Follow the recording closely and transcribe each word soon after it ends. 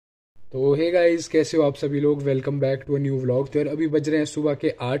तो hey guys, कैसे हो आप सभी लोग। Welcome back to a new vlog. तो यार अभी बज रहे हैं सुबह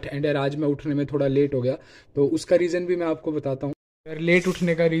के 8 एंड यार आज मैं उठने में थोड़ा लेट हो गया, तो उसका रीज़न भी मैं आपको बताता हूँ। यार लेट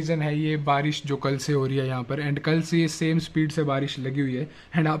उठने का रीज़न है ये बारिश जो कल से हो रही है यहाँ पर, एंड कल से ये सेम स्पीड से बारिश लगी हुई है।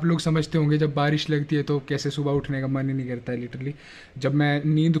 एंड आप लोग समझते होंगे जब बारिश लगती है तो कैसे सुबह उठने का मन ही नहीं करता है लिटरली। जब मैं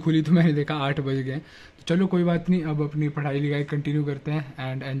नींद खुली तो मैंने देखा 8 बज गए। तो चलो कोई बात नहीं, अब अपनी पढ़ाई लिखाई कंटिन्यू करते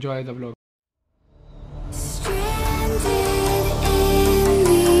हैं एंड एन्जॉय द व्लॉग।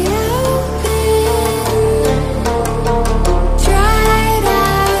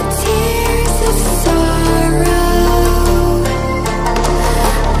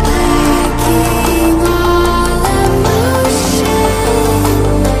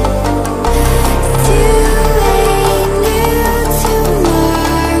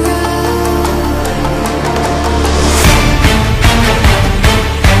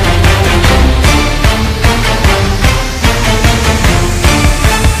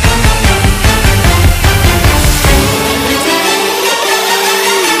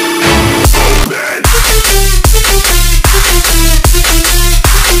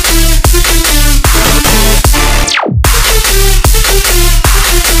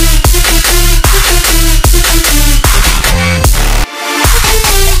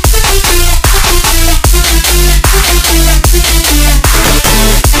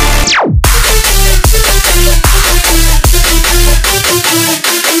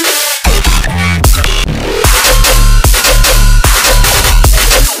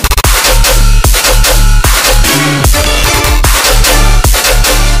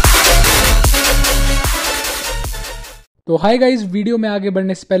 तो हाय गाइस, वीडियो में आगे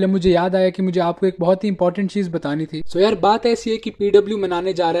बढ़ने से पहले मुझे याद आया कि मुझे आपको एक बहुत ही इंपॉर्टेंट चीज बतानी थी। सो यार बात ऐसी है कि पीडब्ल्यू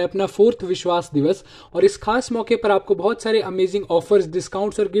मनाने जा रहा है अपना 4th विश्वास दिवस, और इस खास मौके पर आपको बहुत सारे अमेजिंग ऑफर्स,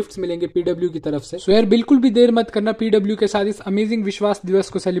 डिस्काउंट्स और गिफ्ट्स मिलेंगे पीडब्ल्यू की तरफ से। सो यार बिल्कुल भी देर मत करना पीडब्ल्यू के साथ इस अमेजिंग विश्वास दिवस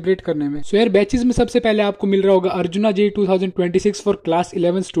को सेलिब्रेट करने में। सो यार बैचेस में सबसे पहले आपको मिल रहा होगा arjuna JEE 2026 for class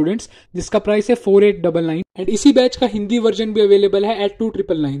 11 students, जिसका प्राइस है 4899 एंड इसी बैच का हिंदी वर्जन भी अवेलेबल है एट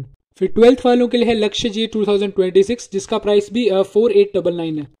 2999। फिर 12th वालों के लिए है लक्ष्य JEE 2026, जिसका प्राइस भी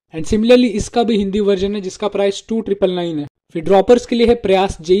 4899 है एंड सिमिलरली इसका भी हिंदी वर्जन है जिसका प्राइस 2999 है। फिर ड्रॉपर्स के लिए है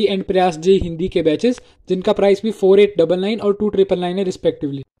प्रयास JEE एंड प्रयास JEE हिंदी के बैचेस, जिनका प्राइस भी 4899 और 2999 है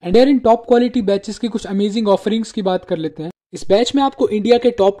रिस्पेक्टिवली। एंड यार इन टॉप क्वालिटी बैचेस की कुछ अमेजिंग ऑफरिंग्स की बात कर लेते हैं। इस बैच में आपको इंडिया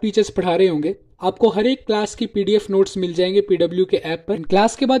के टॉप टीचर्स पढ़ा रहे होंगे। आपको हर एक क्लास की PDF नोट्स मिल जाएंगे पीडब्ल्यू के ऐप पर।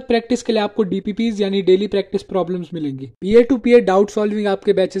 क्लास के बाद प्रैक्टिस के लिए आपको DPPs यानी डेली प्रैक्टिस प्रॉब्लम्स मिलेंगी। Peer to peer doubt solving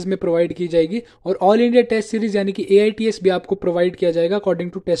आपके बैचेस में प्रोवाइड की जाएगी और ऑल इंडिया टेस्ट सीरीज यानी कि AITS भी आपको प्रोवाइड किया जाएगा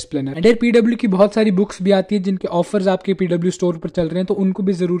according to test planner. And PW की बहुत सारी बुक्स भी आती है जिनके ऑफर्स आपके पीडब्ल्यू स्टोर पर चल रहे हैं, तो उनको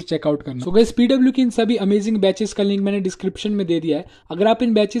भी जरूर चेकआउट करना। सो गाइस, पीडब्ल्यू की इन सभी अमेजिंग बैचेस का लिंक मैंने डिस्क्रिप्शन में दे दिया है। अगर आप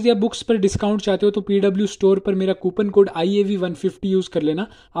इन बैचेस या बुक्स पर डिस्काउंट चाहते हो तो पीडब्ल्यू स्टोर पर मेरा कूपन कोड IAV150 यूज कर लेना,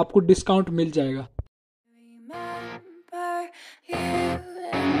 आपको डिस्काउंट मिल जाएगा। And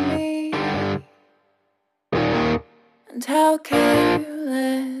how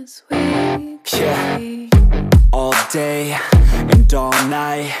careless we could be. All day and all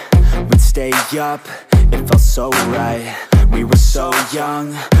night we'd stay up, it felt so right. We were so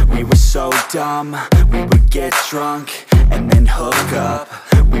young, we were so dumb. We would get drunk and then hook up.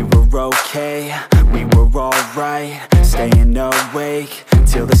 We were okay, we were alright. Staying awake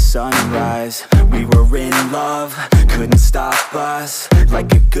till the sunrise. We were in love, couldn't stop us.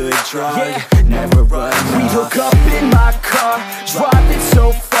 Like a good drug, never enough. We'd hook up in my car, driving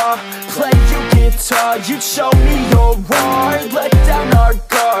so far. Play your guitar, you'd show me your art. Let down our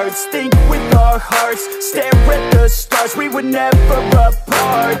guards, think with our hearts. Stare at the stars, we were never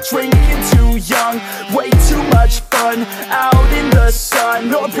apart. Drinking too young, way too much fun. Out in the sun,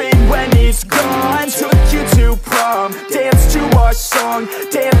 hoping when it's gone. Took you to prom, dance to our song.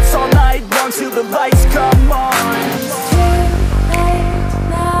 Dance all night long till the lights come on.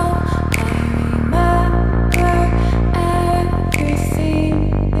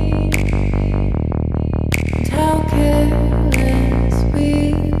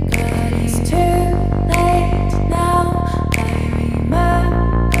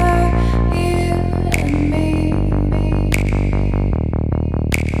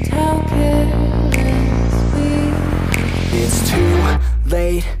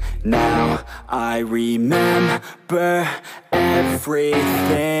 Now I remember everything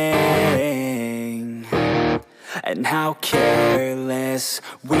and how careless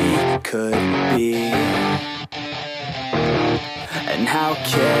we could be, and how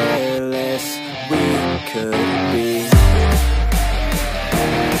careless we could be,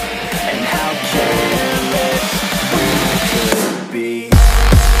 and how careless we could be.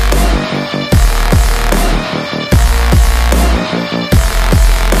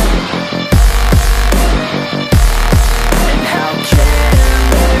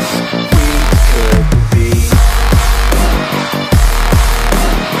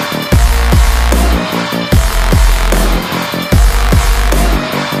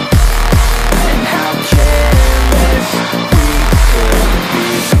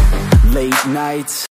 nights.